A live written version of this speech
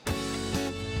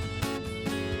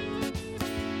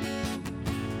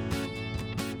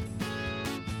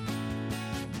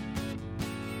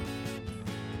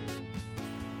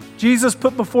Jesus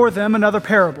put before them another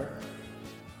parable.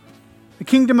 The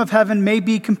kingdom of heaven may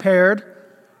be compared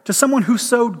to someone who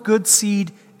sowed good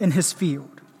seed in his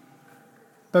field.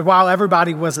 But while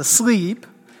everybody was asleep,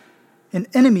 an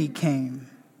enemy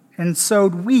came and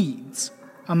sowed weeds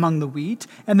among the wheat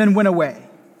and then went away.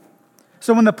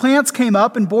 So when the plants came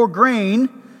up and bore grain,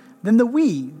 then the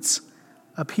weeds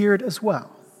appeared as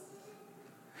well.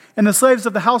 And the slaves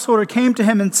of the householder came to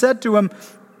him and said to him,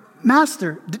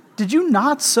 "Master, did you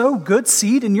not sow good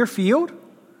seed in your field?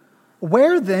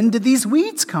 Where then did these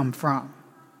weeds come from?"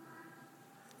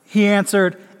 He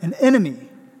answered, "An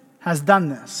enemy has done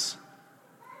this."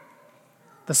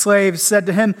 The slaves said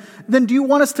to him, "Then do you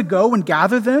want us to go and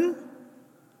gather them?"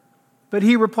 But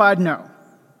he replied, "No.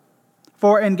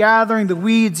 For in gathering the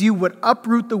weeds, you would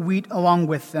uproot the wheat along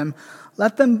with them.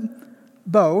 Let them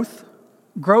both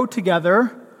grow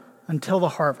together until the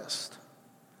harvest.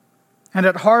 And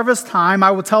at harvest time,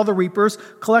 I will tell the reapers,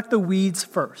 collect the weeds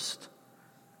first,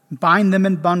 bind them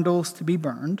in bundles to be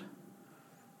burned,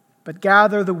 but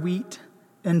gather the wheat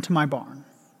into my barn."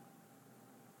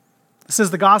 This is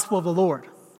the gospel of the Lord.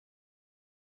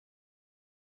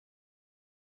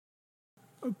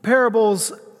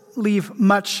 Parables leave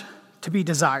much to be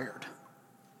desired.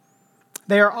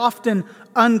 They are often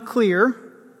unclear,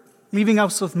 leaving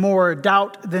us with more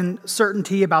doubt than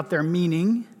certainty about their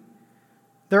meaning.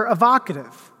 They're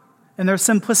evocative in their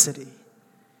simplicity,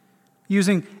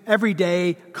 using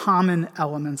everyday common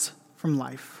elements from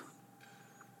life.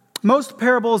 Most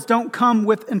parables don't come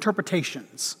with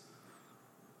interpretations,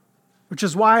 which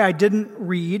is why I didn't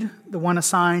read the one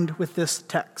assigned with this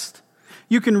text.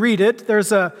 You can read it.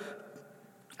 There's an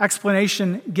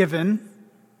explanation given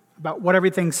about what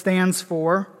everything stands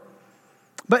for.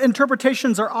 But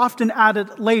interpretations are often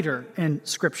added later in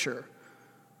Scripture,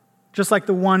 just like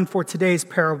the one for today's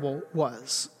parable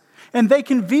was. And they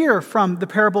can veer from the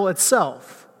parable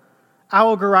itself,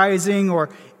 allegorizing or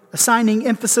assigning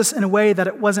emphasis in a way that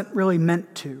it wasn't really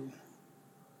meant to.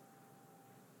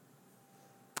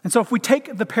 And so if we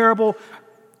take the parable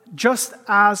just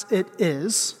as it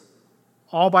is,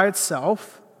 all by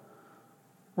itself,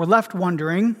 we're left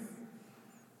wondering,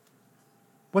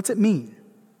 what's it mean?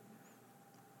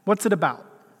 What's it about?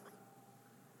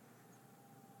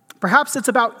 Perhaps it's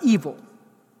about evil.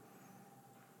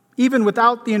 Even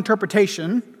without the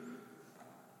interpretation,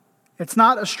 it's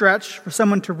not a stretch for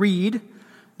someone to read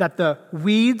that the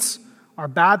weeds are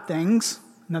bad things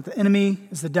and that the enemy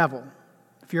is the devil.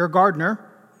 If you're a gardener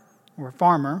or a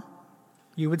farmer,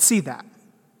 you would see that.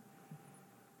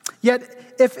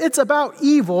 Yet, if it's about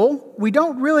evil, we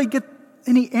don't really get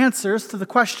any answers to the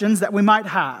questions that we might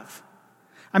have.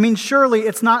 I mean, surely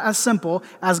it's not as simple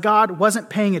as God wasn't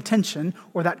paying attention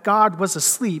or that God was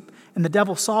asleep and the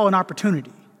devil saw an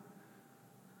opportunity.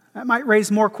 That might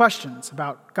raise more questions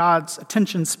about God's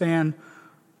attention span,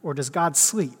 or does God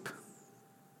sleep?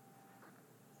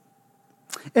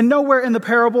 And nowhere in the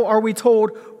parable are we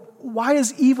told, why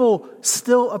is evil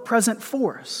still a present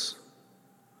force?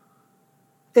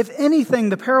 If anything,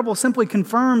 the parable simply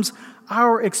confirms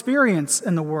our experience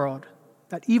in the world,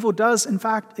 that evil does in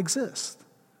fact exist.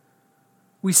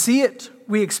 We see it,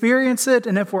 we experience it,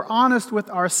 and if we're honest with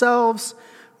ourselves,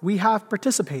 we have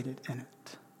participated in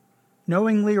it,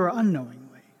 knowingly or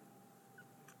unknowingly.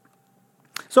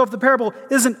 So if the parable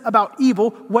isn't about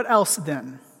evil, what else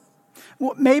then?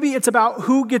 Well, maybe it's about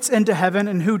who gets into heaven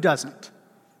and who doesn't.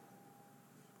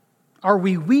 Are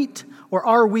we wheat or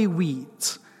are we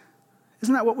weeds?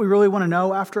 Isn't that what we really want to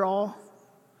know after all?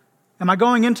 Am I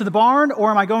going into the barn or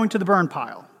am I going to the burn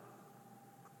pile?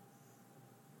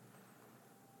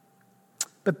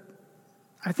 But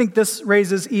I think this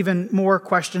raises even more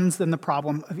questions than the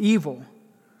problem of evil.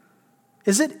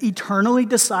 Is it eternally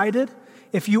decided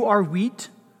if you are wheat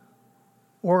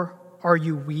or are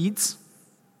you weeds?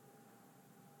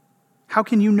 How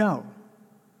can you know?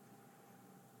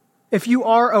 If you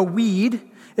are a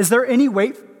weed, is there any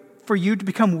way for you to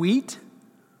become wheat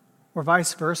or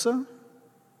vice versa?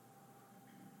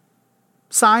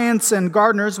 Science and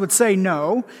gardeners would say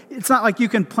no. It's not like you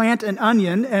can plant an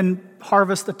onion and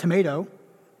harvest a tomato.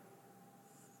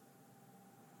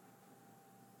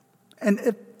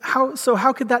 And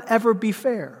how could that ever be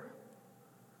fair?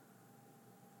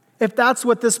 If that's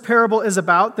what this parable is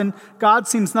about, then God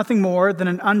seems nothing more than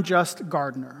an unjust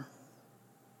gardener.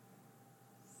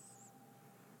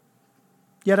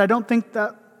 Yet I don't think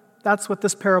that that's what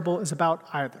this parable is about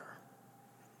either.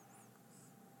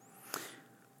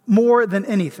 More than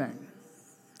anything,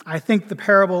 I think the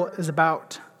parable is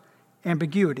about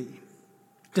ambiguity,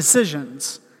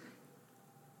 decisions,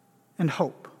 and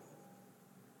hope.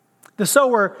 The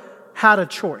sower had a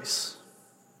choice.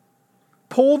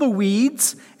 Pull the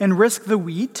weeds and risk the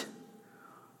wheat,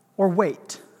 or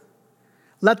wait.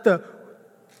 Let the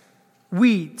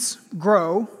weeds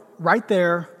grow right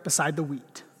there beside the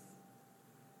wheat.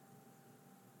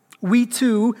 We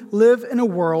too live in a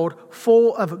world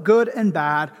full of good and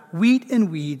bad, wheat and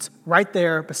weeds, right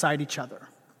there beside each other.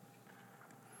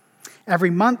 Every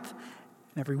month,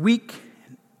 and every week,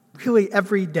 and really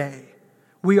every day,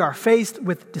 we are faced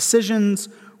with decisions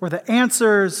where the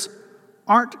answers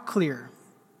aren't clear.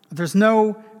 There's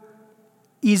no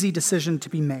easy decision to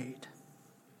be made.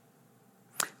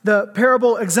 The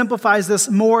parable exemplifies this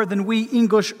more than we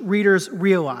English readers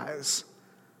realize.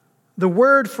 The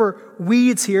word for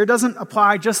weeds here doesn't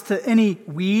apply just to any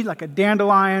weed, like a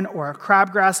dandelion or a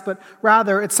crabgrass, but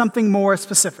rather it's something more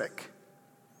specific.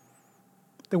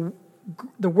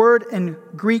 The word in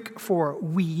Greek for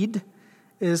weed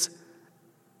is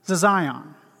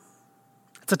zizanion.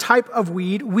 It's a type of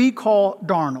weed we call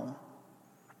darnel.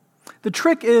 The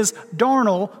trick is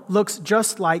darnel looks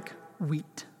just like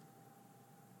wheat.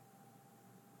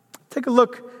 Take a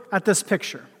look at this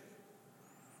picture.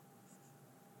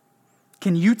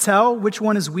 Can you tell which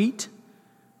one is wheat?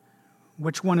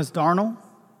 Which one is darnel?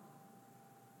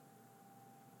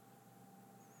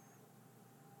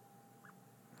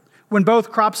 When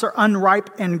both crops are unripe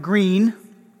and green,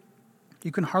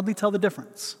 you can hardly tell the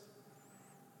difference.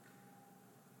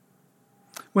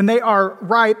 When they are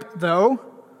ripe, though,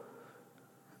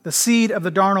 the seed of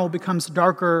the darnel becomes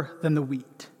darker than the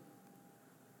wheat.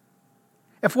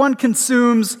 If one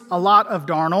consumes a lot of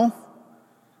darnel,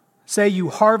 say you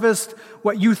harvest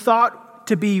what you thought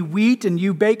to be wheat and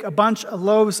you bake a bunch of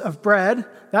loaves of bread,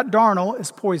 that darnel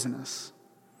is poisonous.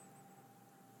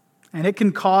 And it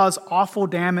can cause awful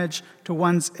damage to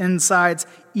one's insides,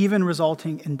 even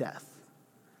resulting in death.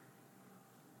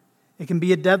 It can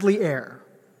be a deadly error,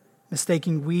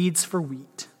 mistaking weeds for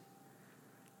wheat.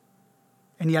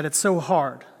 And yet it's so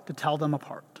hard to tell them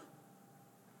apart.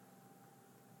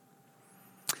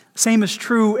 Same is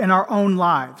true in our own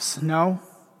lives, no?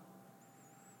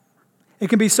 It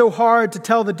can be so hard to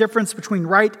tell the difference between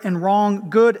right and wrong,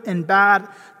 good and bad,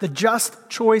 the just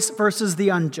choice versus the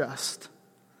unjust.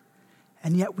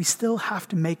 And yet we still have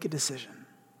to make a decision.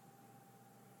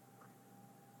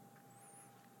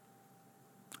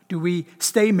 Do we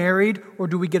stay married or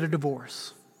do we get a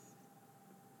divorce?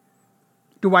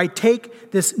 Do I take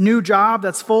this new job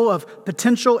that's full of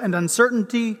potential and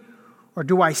uncertainty, or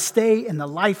do I stay in the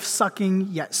life-sucking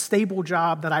yet stable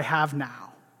job that I have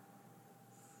now?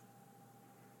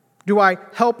 Do I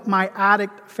help my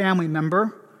addict family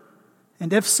member?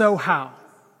 And if so, how?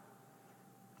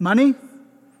 Money?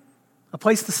 A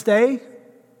place to stay?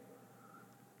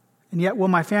 And yet will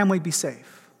my family be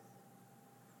safe?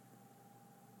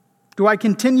 Do I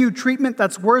continue treatment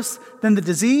that's worse than the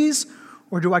disease,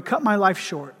 or do I cut my life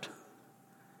short?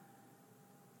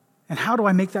 And how do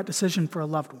I make that decision for a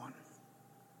loved one?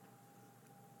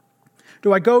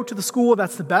 Do I go to the school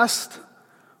that's the best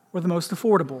or the most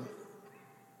affordable?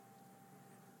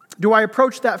 Do I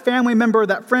approach that family member,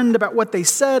 that friend about what they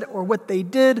said or what they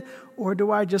did, or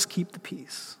do I just keep the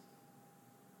peace?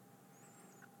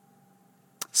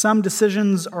 Some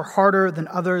decisions are harder than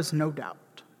others, no doubt.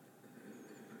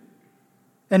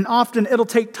 And often it'll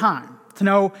take time to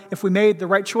know if we made the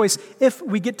right choice, if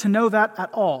we get to know that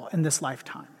at all in this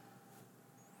lifetime.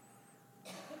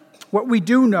 What we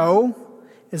do know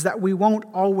is that we won't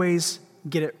always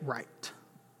get it right.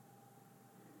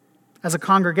 As a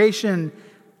congregation,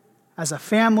 as a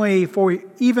family,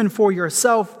 even for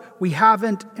yourself, we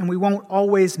haven't and we won't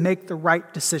always make the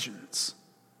right decisions.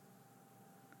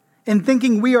 In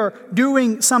thinking we are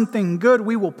doing something good,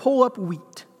 we will pull up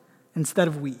wheat instead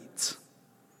of weeds.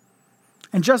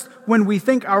 And just when we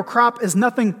think our crop is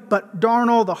nothing but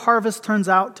darnel, the harvest turns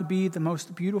out to be the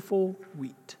most beautiful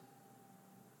wheat.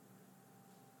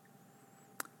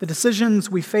 The decisions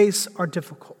we face are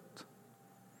difficult.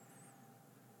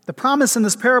 The promise in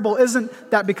this parable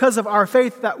isn't that because of our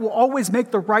faith that we'll always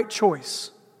make the right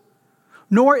choice,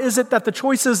 nor is it that the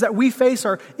choices that we face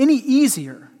are any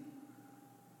easier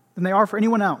than they are for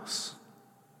anyone else.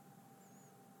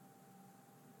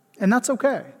 And that's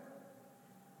okay.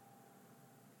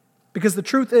 Because the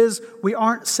truth is, we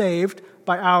aren't saved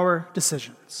by our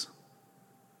decisions.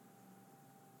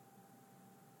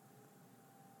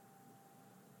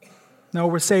 No,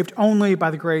 we're saved only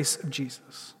by the grace of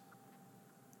Jesus.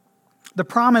 The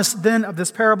promise then of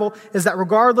this parable is that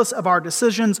regardless of our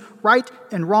decisions, right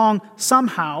and wrong,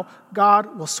 somehow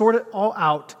God will sort it all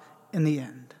out in the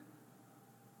end.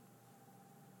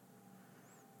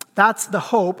 That's the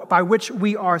hope by which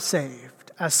we are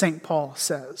saved, as St. Paul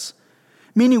says.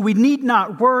 Meaning we need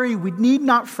not worry, we need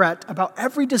not fret about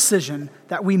every decision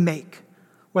that we make,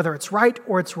 whether it's right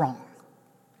or it's wrong.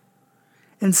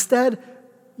 Instead,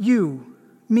 you,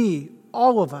 me,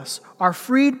 all of us are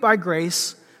freed by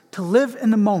grace to live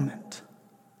in the moment,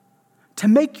 to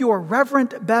make your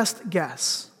reverent best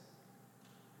guess,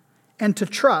 and to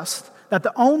trust that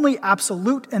the only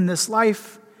absolute in this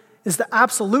life is the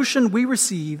absolution we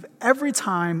receive every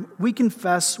time we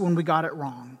confess when we got it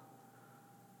wrong,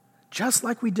 just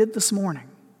like we did this morning.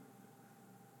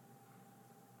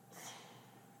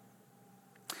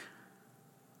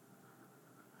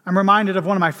 I'm reminded of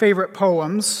one of my favorite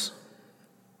poems,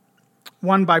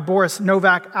 one by Boris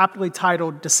Novak, aptly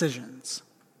titled Decisions.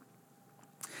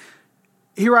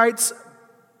 He writes,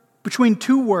 between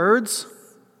two words,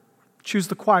 choose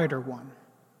the quieter one.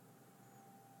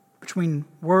 Between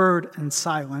word and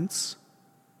silence,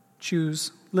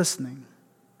 choose listening.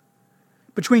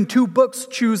 Between two books,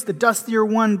 choose the dustier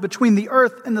one. Between the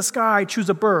earth and the sky, choose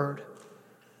a bird.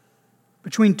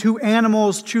 Between two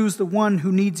animals, choose the one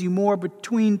who needs you more.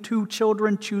 Between two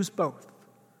children, choose both.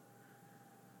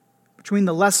 Between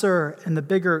the lesser and the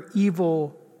bigger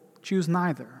evil, choose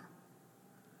neither.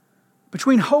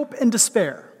 Between hope and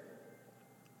despair,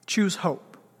 choose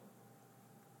hope.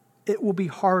 It will be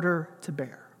harder to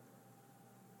bear.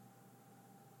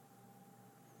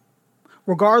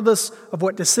 Regardless of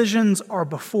what decisions are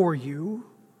before you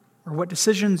or what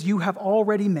decisions you have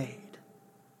already made,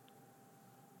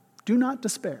 do not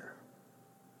despair.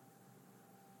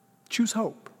 Choose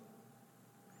hope.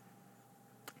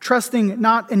 Trusting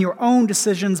not in your own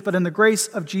decisions, but in the grace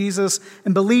of Jesus,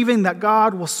 and believing that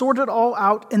God will sort it all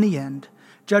out in the end,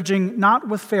 judging not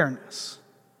with fairness,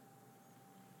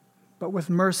 but with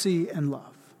mercy and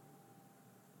love.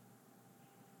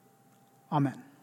 Amen.